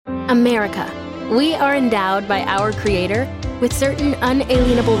America. We are endowed by our Creator with certain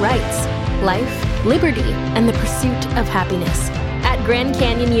unalienable rights: life, liberty, and the pursuit of happiness. At Grand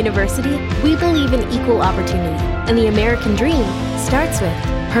Canyon University, we believe in equal opportunity, and the American dream starts with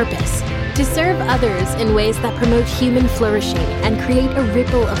purpose. To serve others in ways that promote human flourishing and create a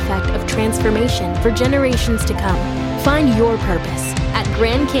ripple effect of transformation for generations to come. Find your purpose at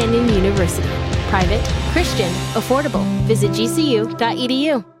Grand Canyon University. Private, Christian, affordable. Visit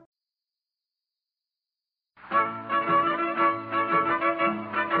gcu.edu.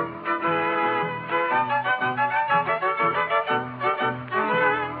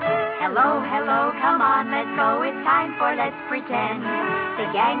 Hello, come on, let's go. It's time for Let's Pretend. The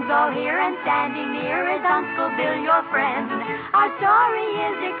gang's all here and standing near is Uncle Bill, your friend. Our story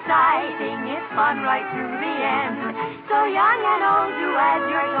is exciting, it's fun right through the end. So young and old, do as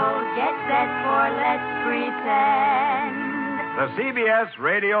you're told. Get set for Let's Pretend. The CBS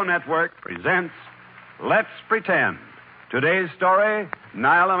Radio Network presents Let's Pretend. Today's story,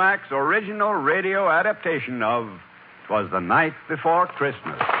 Niall Mack's original radio adaptation of 'Twas the Night Before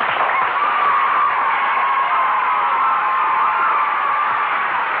Christmas.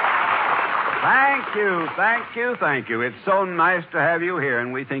 Thank you. It's so nice to have you here,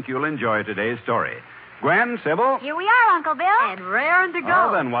 and we think you'll enjoy today's story. Gwen, Sybil? Here we are, Uncle Bill. And raring to go.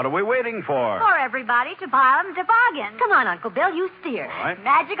 Oh, then what are we waiting for? For everybody to pile in the toboggan. Come on, Uncle Bill, you steer. All right.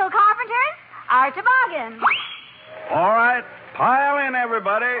 Magical carpenters, our toboggan. All right, pile in,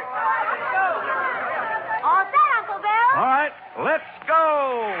 everybody. All set, Uncle Bill. All right, let's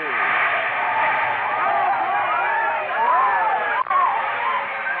go.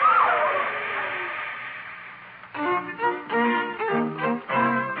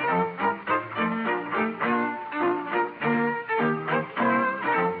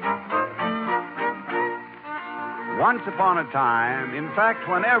 Once upon a time, in fact,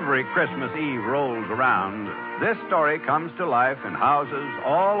 when every Christmas Eve rolls around, this story comes to life in houses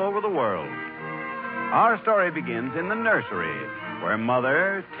all over the world. Our story begins in the nursery, where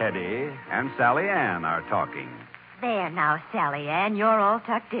Mother, Teddy, and Sally Ann are talking. There now, Sally Ann, you're all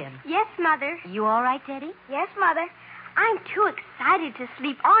tucked in. Yes, Mother. You all right, Teddy? Yes, Mother. I'm too excited to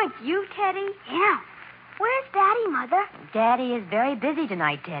sleep, aren't you, Teddy? Yeah. Where's Daddy, Mother? Daddy is very busy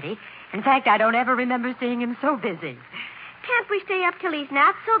tonight, Teddy. In fact, I don't ever remember seeing him so busy. Can't we stay up till he's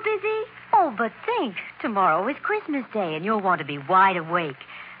not so busy? Oh, but think. Tomorrow is Christmas Day, and you'll want to be wide awake.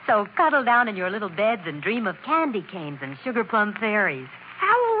 So cuddle down in your little beds and dream of candy canes and sugar plum fairies.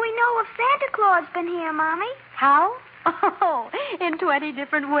 How will we know if Santa Claus been here, Mommy? How? Oh, in 20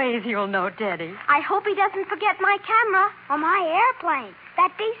 different ways you'll know, Teddy. I hope he doesn't forget my camera or my airplane.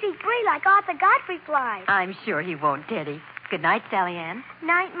 That DC-3 like Arthur Godfrey flies. I'm sure he won't, Teddy. Good night, Sally Ann.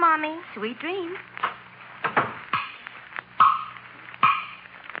 Night, Mommy. Sweet dreams.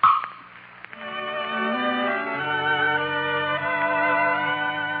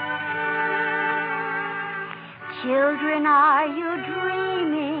 Children, are you dreaming?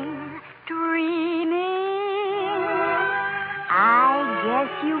 I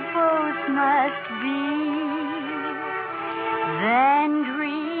guess you both must be. Then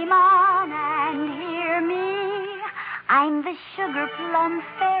dream on and hear me. I'm the sugar plum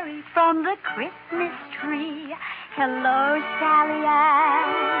fairy from the Christmas tree. Hello, Sally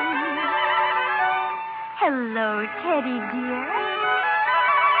Ann. Hello, Teddy dear.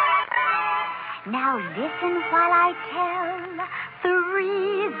 Now listen while I tell the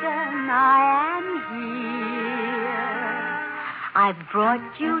reason I am here. I've brought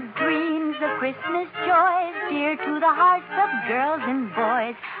you dreams of Christmas joys, dear to the hearts of girls and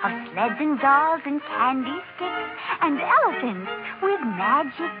boys, of sleds and dolls and candy sticks, and elephants with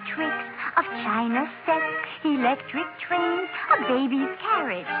magic tricks, of china sets, electric trains, a baby's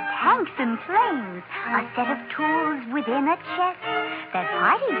carriage, tanks and planes, a set of tools within a chest, that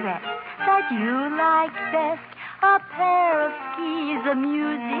party dress that you like best, a pair of skis, a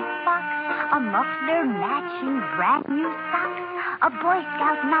music box, a muffler matching brand new socks, a Boy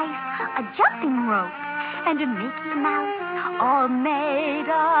Scout knife, a jumping rope, and a Mickey Mouse, all made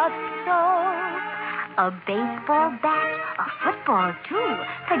of soap. A baseball bat, a football too,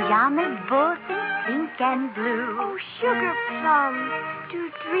 pajamas both in pink and blue. Oh, sugar plum, do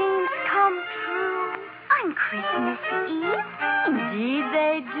dreams come true on Christmas Eve? Indeed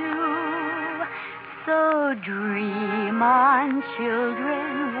they do. So dream on,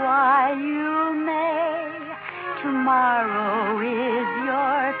 children, while you may. Tomorrow is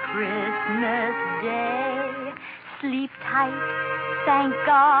your Christmas day. Sleep tight, thank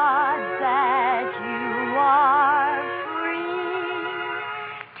God that you are free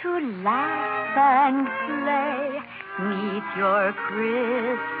to laugh and play 'neath your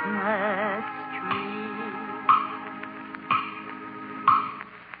Christmas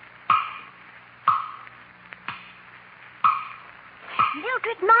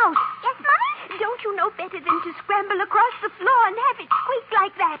Mouse. Yes, Mother? Don't you know better than to scramble across the floor and have it squeak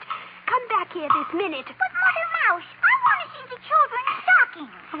like that? Come back here this minute. But, Mother Mouse, I want to see the children's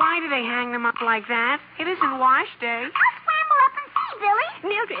stockings. Why do they hang them up like that? It isn't wash day. I'll scramble up and see, Billy.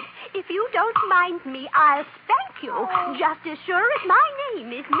 Mildred, if you don't mind me, I'll spank you. Just as sure as my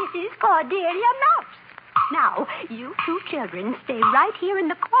name is Mrs. Cordelia Mouse. Now, you two children stay right here in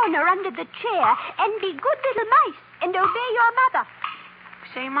the corner under the chair and be good little mice and obey your mother.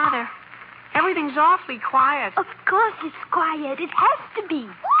 Say, Mother, everything's awfully quiet. Of course it's quiet. It has to be.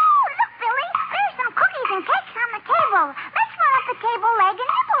 Ooh, look, Billy. There's some cookies and cakes on the table. Let's run up the table leg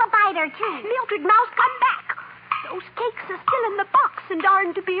and nibble a bite or two. Mildred Mouse, come back. Those cakes are still in the box and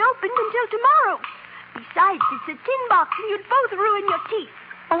aren't to be opened until tomorrow. Besides, it's a tin box and you'd both ruin your teeth.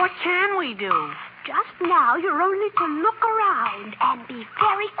 Well, what can we do? Just now, you're only to look around and be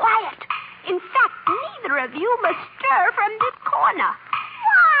very quiet. In fact, neither of you must stir from this corner.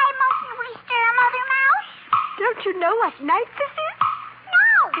 Why mustn't we stir, Mother Mouse? Don't you know what night this is?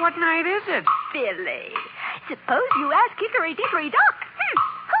 No. What night is it? Billy, suppose you ask Hickory Dickory Dock.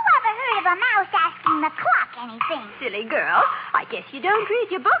 Who ever heard of a mouse asking the clock anything? Silly girl, I guess you don't read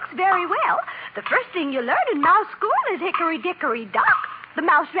your books very well. The first thing you learn in mouse school is Hickory Dickory Dock. The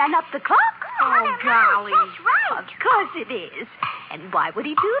mouse ran up the clock. Mother golly. Mouse, that's right. Of course it is. And why would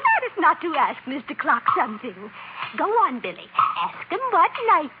he do that if not to ask Mr. Clock something? Go on, Billy. Ask him what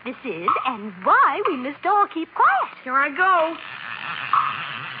night this is and why we must all keep quiet. Here I go.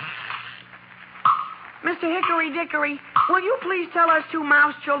 Mr. Hickory Dickory, will you please tell us two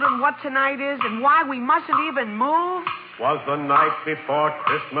mouse children what tonight is and why we mustn't even move? 'Twas the night before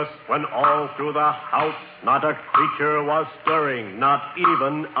Christmas when all through the house not a creature was stirring, not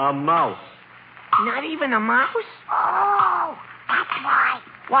even a mouse. Not even a mouse? Oh, that's why.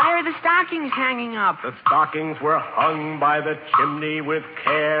 Why are the stockings hanging up? The stockings were hung by the chimney with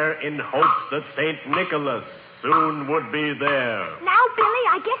care in hopes that St. Nicholas soon would be there. Now, Billy,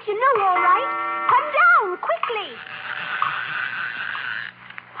 I guess you know all right. Come down, quickly.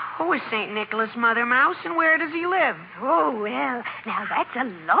 Who is St. Nicholas, Mother Mouse, and where does he live? Oh, well, now that's a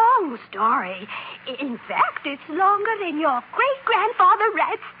long story. In fact, it's longer than your great-grandfather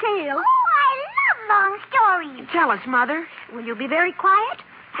Rat's tail. Oh, I love long stories. Tell us, Mother. Will you be very quiet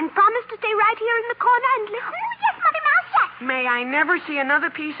and promise to stay right here in the corner and listen? Oh, yes, Mother Mouse, yes. May I never see another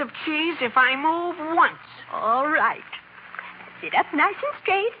piece of cheese if I move once. All right. Sit up nice and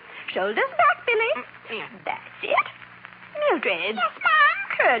straight. Shoulders back, Billy. Yeah. That's it. Mildred. Yes, Mom.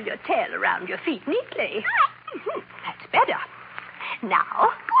 Curl your tail around your feet neatly. All right. That's better. Now, Go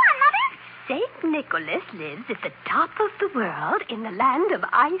on, Mother. St. Nicholas lives at the top of the world in the land of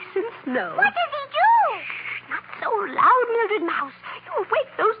ice and snow. What does he do? Not so loud, Mildred Mouse. You'll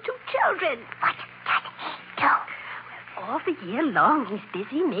wake those two children. What does he do? All the year long, he's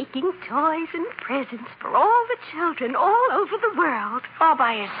busy making toys and presents for all the children all over the world. All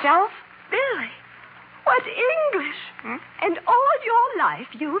by yourself? Billy, what English? And all your life,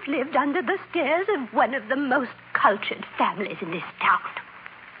 you've lived under the stairs of one of the most cultured families in this town.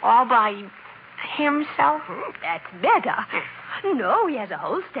 All by himself? That's better. No, he has a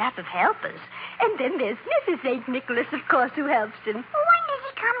whole staff of helpers. And then there's Mrs. St. Nicholas, of course, who helps him. When does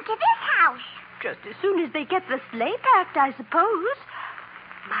he come to this house? Just as soon as they get the sleigh packed, I suppose.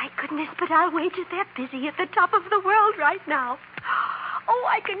 My goodness, but I'll wager they're busy at the top of the world right now. Oh,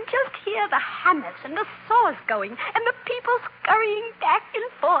 I can just hear the hammers and the saws going and the people scurrying back and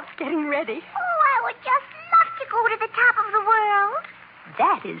forth getting ready. Oh, I would just love to go to the top of the world.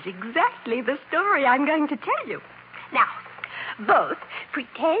 That is exactly the story I'm going to tell you. Now, both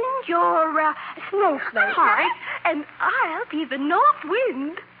pretend you're snowflakes, All right. and I'll be the north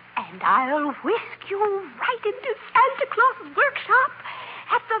wind, and I'll whisk you right into Santa Claus's workshop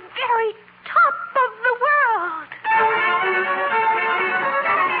at the very top of the world.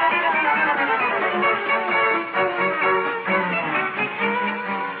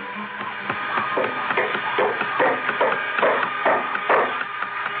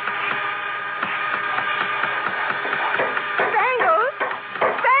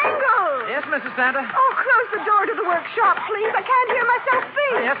 Mrs. Santa? Oh, close the door to the workshop, please. I can't hear myself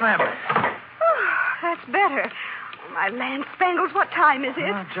think. Yes, ma'am. That's better. My land spangles, what time is it?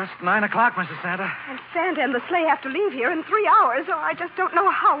 Just 9 o'clock, Mrs. Santa. And Santa and the sleigh have to leave here in 3 hours, so I just don't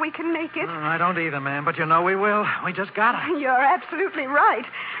know how we can make it. I don't either, ma'am, but you know we will. We just gotta. You're absolutely right.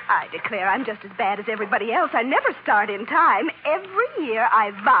 I declare I'm just as bad as everybody else. I never start in time. Every year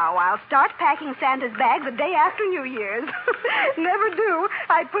I vow I'll start packing Santa's bag the day after New Year's. Never do.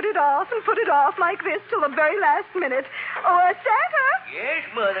 I put it off like this till the very last minute. Oh, Santa? Yes,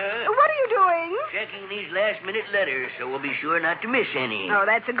 Mother. What are you doing? Checking these last-minute letters so we'll be sure sure not to miss any. Oh,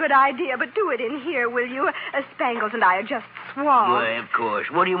 that's a good idea, but do it in here, will you? Spangles and I are just swamped. Why, of course.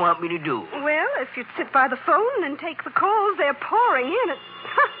 What do you want me to do? Well, if you'd sit by the phone and take the calls, they're pouring in.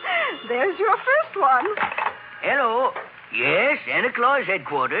 There's your first one. Hello. Yes, Santa Claus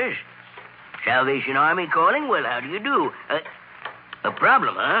headquarters. Salvation Army calling? Well, how do you do? A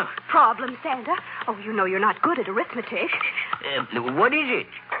problem, huh? Problem, Santa? Oh, you know you're not good at arithmetic. What is it?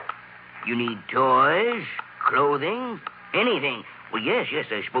 You need toys, clothing, anything. Well, yes,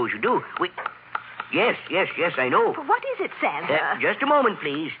 I suppose you do. Yes, I know. But what is it, Santa? Just a moment,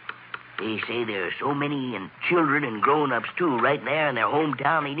 please. They say there are so many children and grown-ups, too, right there in their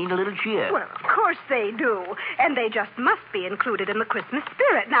hometown. They need a little cheer. Well, of course they do. And they just must be included in the Christmas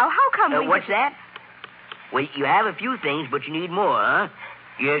spirit. Now, how come we... What's that? Well, you have a few things, but you need more, huh?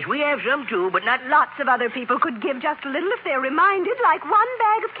 Yes, we have some, too, but not... Lots of other people could give just a little if they're reminded, like one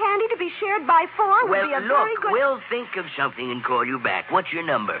bag of candy to be shared by 4 would be a very good... We'll think of something and call you back. What's your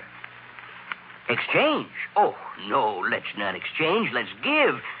number? Exchange? Oh, no, let's not exchange. Let's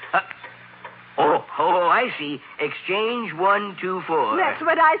give. I see. Exchange 124. That's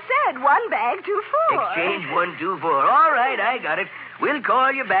what I said. 1 bag, 2 4. Exchange 124. All right, I got it. We'll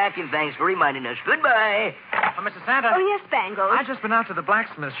call you back, and thanks for reminding us. Goodbye. Mrs. Santa. Oh, yes, Spangles. I've just been out to the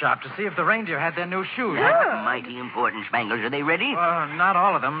blacksmith shop to see if the reindeer had their new shoes. Mighty important, Spangles. Are they ready? Not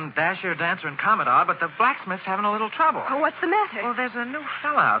all of them. Dasher, Dancer, and Commodore, but the blacksmith's having a little trouble. Oh, what's the matter? Well, there's a new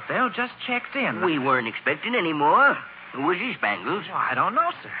fella out there who just checked in. We weren't expecting any more. Who was he, Spangles? Well, I don't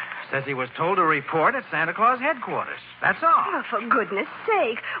know, sir. Says he was told to report at Santa Claus headquarters. That's all. Oh, for goodness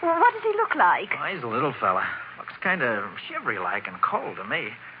sake. Well, what does he look like? Oh, he's a little fella. Looks kind of shivery-like and cold to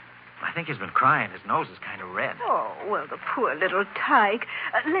me. I think he's been crying. His nose is kind of red. Oh, well, the poor little tyke.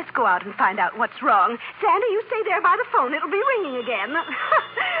 Let's go out and find out what's wrong. Santa, you stay there by the phone. It'll be ringing again.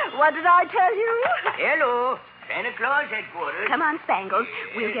 What did I tell you? Hello. Santa Claus headquarters. Come on, Spangles.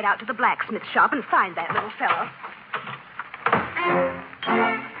 We'll get out to the blacksmith shop and find that little fellow.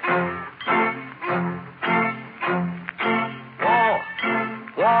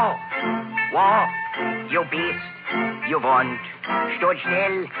 Whoa, you beast, you won't stood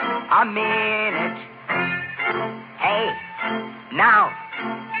still a minute. Hey, now,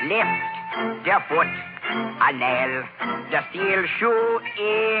 lift your foot, a nail, the steel shoe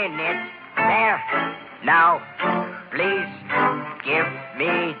in it. There, now, please give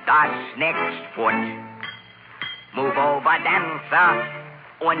me the next foot. Move over, Dancer,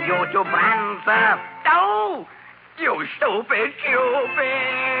 and you to Prancer. Oh! You stupid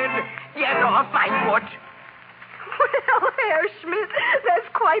Cupid! Get off my foot! Well, Herr Schmidt, that's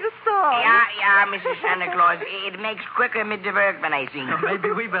quite a song. Yeah, Mrs. Santa Claus. It makes quicker mid-workman, I think.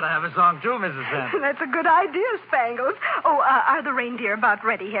 Maybe we better have a song, too, Mrs. Santa. That's a good idea, Spangles. Oh, are the reindeer about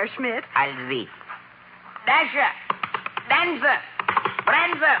ready, Herr Schmidt? I'll see. Dasher! Dancer!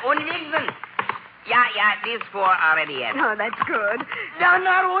 Prancer! Und Vixen! Yeah, these 4 are ready yet. Oh, that's good.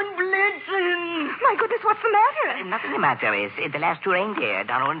 Donner und Blitzen! My goodness, what's the matter? Nothing the matter is. The last 2 reindeer,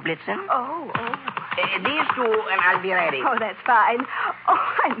 Donner und Blitzen. Oh. These 2, and I'll be ready. Oh, that's fine.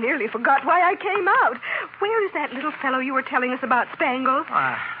 Oh, I nearly forgot why I came out. Where is that little fellow you were telling us about, Spangles?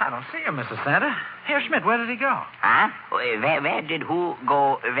 I don't see him, Mrs. Santa. Herr Schmidt, where did he go? Huh? Where did who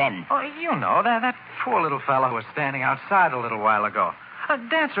go when? Oh, you know, that poor little fellow who was standing outside a little while ago.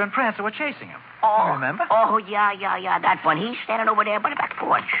 Dancer and Prancer were chasing him. Oh, remember? Oh, yeah, that one. He's standing over there by the back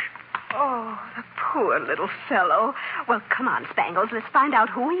porch. Oh, the poor little fellow. Well, come on, Spangles. Let's find out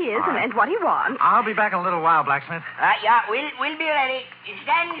who he is and what he wants. I'll be back in a little while, blacksmith. Yeah, we'll be ready.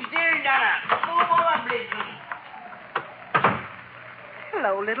 Stand still, Donna. Move over, please.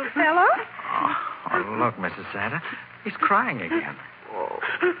 Hello, little fellow. Oh, look, Mrs. Santa. He's crying again. Oh,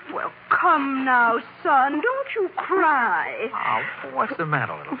 well, come now, son. Don't you cry. Oh, what's the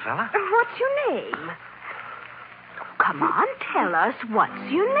matter, little fella? What's your name? Come on, tell us.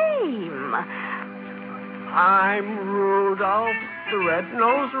 What's your name? I'm Rudolph the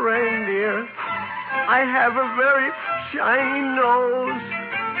Red-Nosed Reindeer. I have a very shiny nose.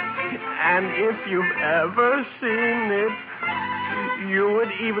 And if you've ever seen it, you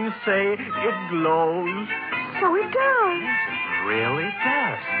would even say it glows. So it does. Really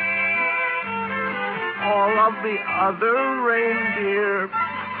does. All of the other reindeer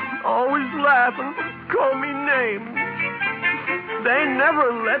always laugh and call me names. They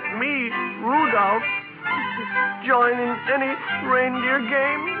never let me, Rudolph, join in any reindeer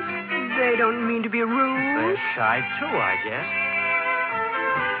games. They don't mean to be rude. They're shy, too, I guess.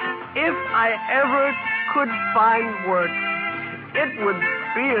 If I ever could find work, it would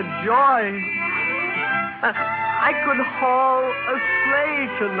be a joy. I could haul a sleigh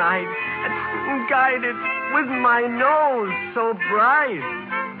tonight and guide it with my nose so bright.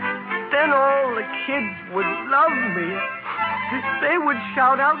 Then all the kids would love me. They would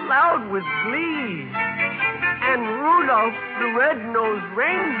shout out loud with glee. And Rudolph the red-nosed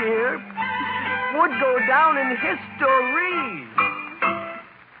reindeer would go down in history.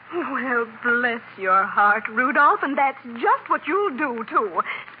 Well, bless your heart, Rudolph, and that's just what you'll do, too.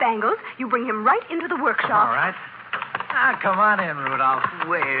 Spangles, you bring him right into the workshop. All right. Come on in, Rudolph.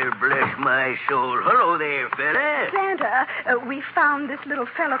 Well, bless my soul. Hello there, fella. Santa, we found this little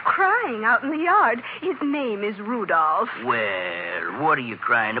fella crying out in the yard. His name is Rudolph. Well, what are you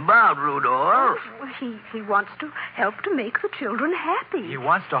crying about, Rudolph? He wants to help to make the children happy. He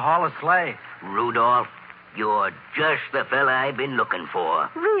wants to haul a sleigh. Rudolph, you're just the fella I've been looking for.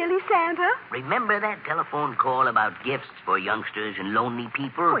 Really, Santa? Remember that telephone call about gifts for youngsters and lonely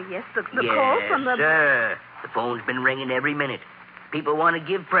people? Oh, yes, the call from the... Yes, sir. The phone's been ringing every minute. People want to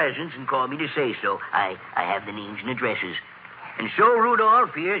give presents and call me to say so. I have the names and addresses. And so,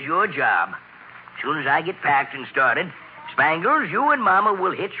 Rudolph, here's your job. As soon as I get packed and started, Spangles, you and Mama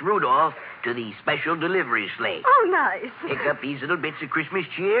will hitch Rudolph to the special delivery sleigh. Oh, nice. Pick up these little bits of Christmas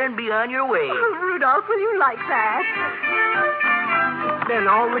cheer and be on your way. Oh, Rudolph, will you like that? Then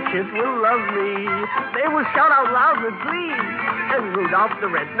all the kids will love me. They will shout out loud with glee. And Rudolph the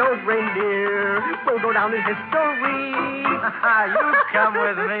red-nosed reindeer will go down in history. You come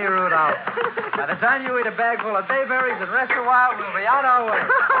with me, Rudolph. By the time you eat a bag full of bayberries and rest a while, we'll be on our way.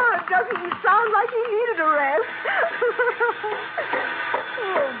 Doesn't he sound like he needed a rest?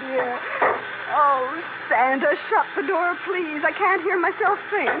 Oh, dear. Oh, Santa, shut the door, please. I can't hear myself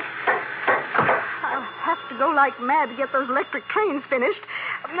think. I'll have to go like mad to get those electric trains finished.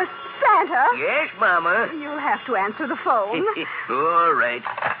 Santa? Yes, Mama? You'll have to answer the phone. All right.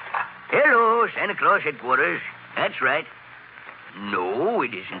 Hello, Santa Claus headquarters. That's right. No,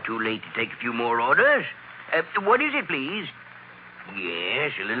 it isn't too late to take a few more orders. What is it, please?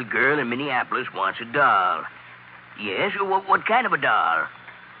 Yes, a little girl in Minneapolis wants a doll. Yes, what kind of a doll?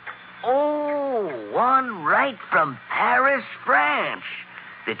 Oh, one right from Paris, France.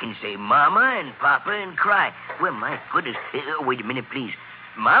 That can say Mama and Papa and cry. Well, my goodness. Wait a minute, please.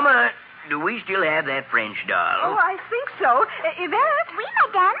 Mama, do we still have that French doll? Oh, I think so. Yvette? Oui,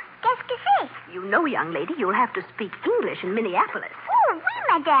 madame. Qu'est-ce que c'est? You know, young lady, you'll have to speak English in Minneapolis. Oh,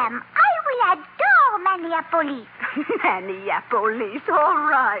 oui, madame. I will adore Minneapolis. Minneapolis, all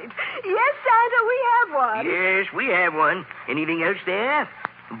right. Yes, Santa, we have one. Yes, we have one. Anything else there?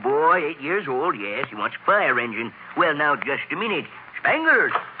 Boy, 8 years old, yes. He wants a fire engine. Well, now, just a minute.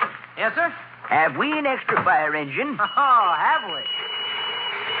 Spangles. Yes, sir? Have we an extra fire engine? Oh, have we?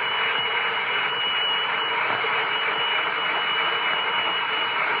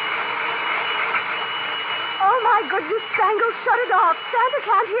 Oh, my goodness, Spangles, shut it off. Santa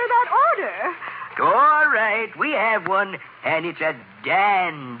can't hear that order. All right, we have one, and it's a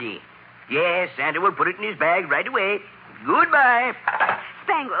dandy. Yes, Santa will put it in his bag right away. Goodbye.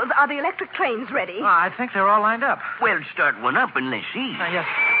 Spangles, are the electric trains ready? Oh, I think they're all lined up. Well, start one up and let's see. Yes.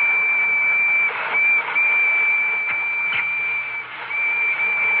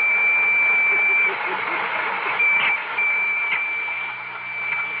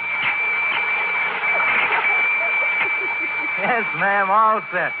 Yes, ma'am, all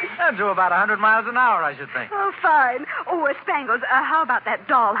set. That'll do about 100 miles an hour, I should think. Oh, fine. Oh, Spangles, how about that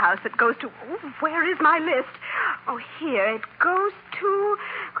dollhouse that goes to... Oh, where is my list? Oh, here. It goes to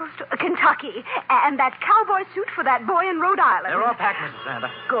Kentucky. And that cowboy suit for that boy in Rhode Island. They're all packed, Mrs. Santa.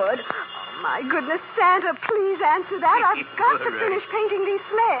 Good. Oh, my goodness, Santa, please answer that. I've got to finish painting these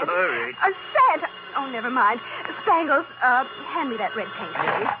sleds. All right. Santa... Oh, never mind. Spangles, hand me that red paint,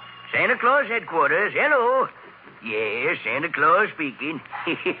 please. Santa Claus headquarters. Hello. Yes, Santa Claus speaking.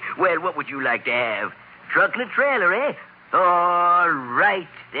 Well, what would you like to have? Truck and a trailer, eh? All right,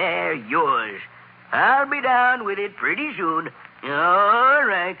 they're yours. I'll be down with it pretty soon. All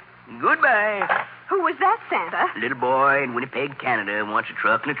right. Goodbye. Who was that, Santa? Little boy in Winnipeg, Canada, wants a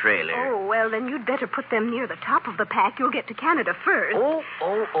truck and a trailer. Oh, well, then you'd better put them near the top of the pack. You'll get to Canada first.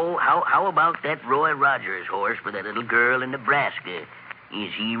 Oh, how about that Roy Rogers horse for that little girl in Nebraska?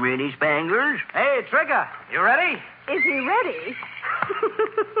 Is he ready, Spangles? Hey, Trigger, you ready? Is he ready?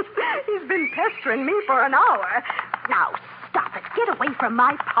 He's been pestering me for an hour. Now, stop it. Get away from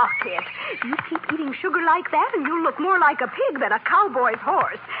my pocket. You keep eating sugar like that, and you'll look more like a pig than a cowboy's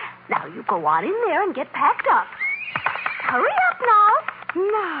horse. Now, you go on in there and get packed up. Hurry up now.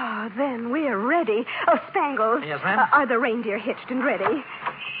 Now, then, we're ready. Oh, Spangles. Yes, ma'am? Are the reindeer hitched and ready?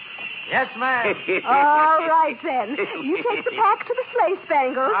 Yes, ma'am. All right, then. You take the pack to the sleigh,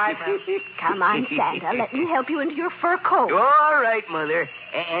 Spangles. Right, ma'am. Come on, Santa. Let me help you into your fur coat. All right, Mother.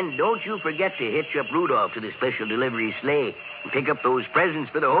 And don't you forget to hitch up Rudolph to the special delivery sleigh and pick up those presents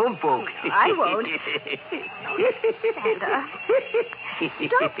for the home folk. I won't. Santa,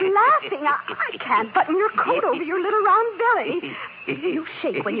 stop laughing. I can't button your coat over your little round belly. You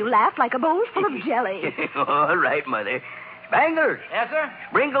shake when you laugh like a bowl full of jelly. All right, Mother. Spangles. Yes, sir?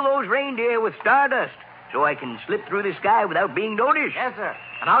 Sprinkle those reindeer with stardust so I can slip through the sky without being noticed. Yes, sir.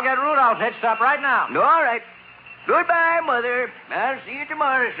 And I'll get Rudolph hitched up right now. All right. Goodbye, Mother. I'll see you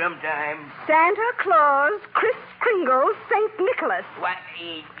tomorrow sometime. Santa Claus, Kris Kringle, St. Nicholas. What?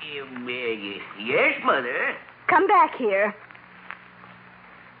 Yes, Mother. Come back here.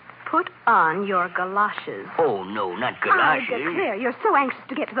 Put on your galoshes. Oh, no, not galoshes. I declare, you're so anxious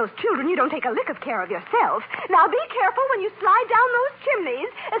to get to those children, you don't take a lick of care of yourself. Now be careful when you slide down those chimneys,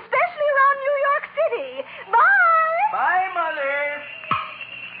 especially around New York City. Bye! Bye, Mother.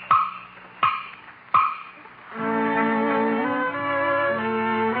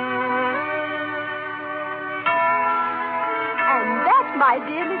 And that, my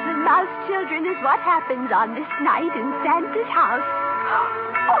dear little mouse children, is what happens on this night in Santa's house.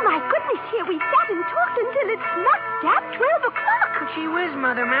 Oh, my goodness, here we sat and talked until it's not dab 12 o'clock. Gee whiz,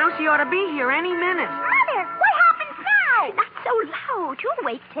 Mother Mouse, he ought to be here any minute. Mother, what happens now? Not so loud. You'll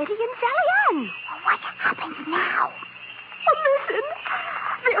wake Teddy and Sally Ann. What happens now? Oh, listen.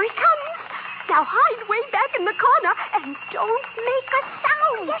 There he comes. Now hide way back in the corner and don't make a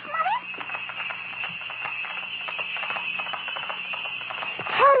sound. Yes, Mother?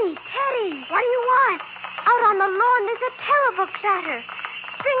 Teddy, what do you want? Out on the lawn, there's a terrible clatter.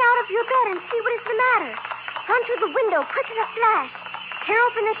 Spring out of your bed and see what is the matter. Run through the window quick as a flash. Tear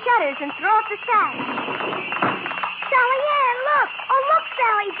open the shutters and throw up the sash. Sally Ann, look. Oh, look,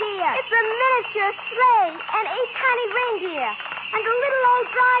 Sally dear. It's a miniature sleigh and 8 tiny reindeer. And a little old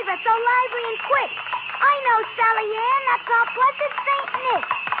driver so lively and quick. I know, Sally Ann. That's our blessed Saint Nick.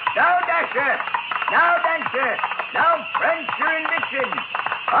 Now, Dasher. Now, Dancer. Now, Prancer and Vixen.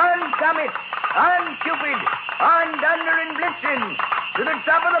 On Comet. On Cupid. On Dunder and Blitzen. To the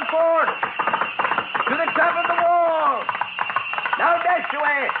top of the fort. To the top of the wall. Now dash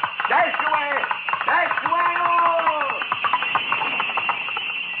away. Dash away. Dash away. Oh!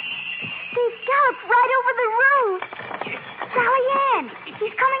 They've galloped right over the roof. Sally Ann,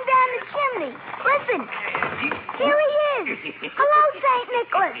 he's coming down the chimney. Listen. Here he is. Hello, St.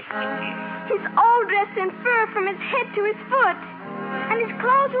 Nicholas. He's all dressed in fur from his head to his foot. And his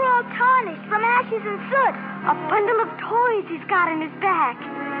clothes are all tarnished from ashes and soot. A bundle of toys he's got in his back.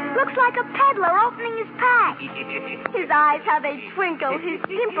 Looks like a peddler opening his pack. His eyes, how they twinkle. His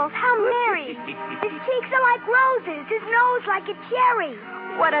dimples, how merry. His cheeks are like roses. His nose like a cherry.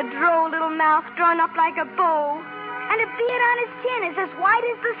 What a droll little mouth drawn up like a bow. And a beard on his chin is as white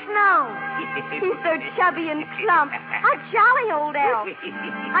as the snow. He's so chubby and plump. A jolly old elf.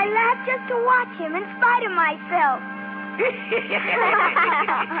 I laugh just to watch him in spite of myself. He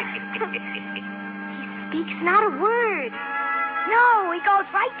speaks not a word. No, he goes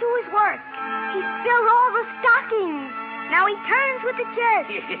right to his work. He's filled all the stockings. Now he turns with a jerk.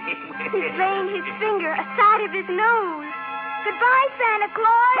 He's laying his finger aside of his nose. Goodbye, Santa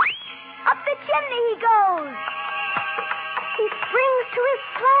Claus. Up the chimney he goes. He springs to his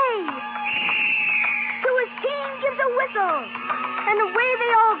sleigh. To his team gives a whistle. And away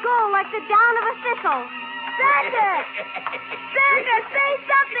they all go like the down of a thistle. Santa! Santa, say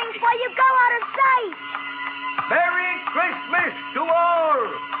something before you go out of sight. Merry Christmas to all,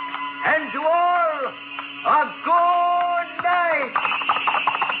 and to all a good night.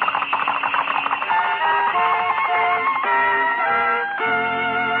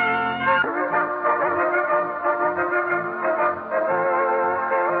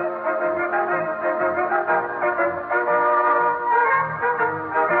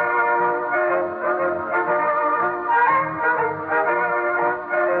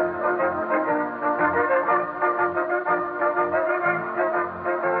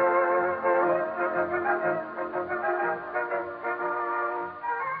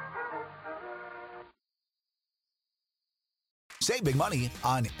 Save big money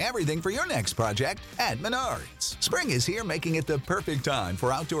on everything for your next project at Menards. Spring is here, making it the perfect time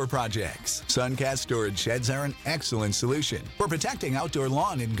for outdoor projects. Suncast storage sheds are an excellent solution for protecting outdoor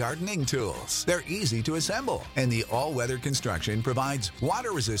lawn and gardening tools. They're easy to assemble, and the all-weather construction provides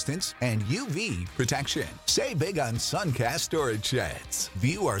water resistance and UV protection. Save big on Suncast storage sheds.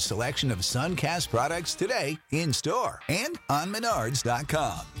 View our selection of Suncast products today in store and on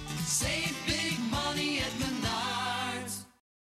Menards.com. Save big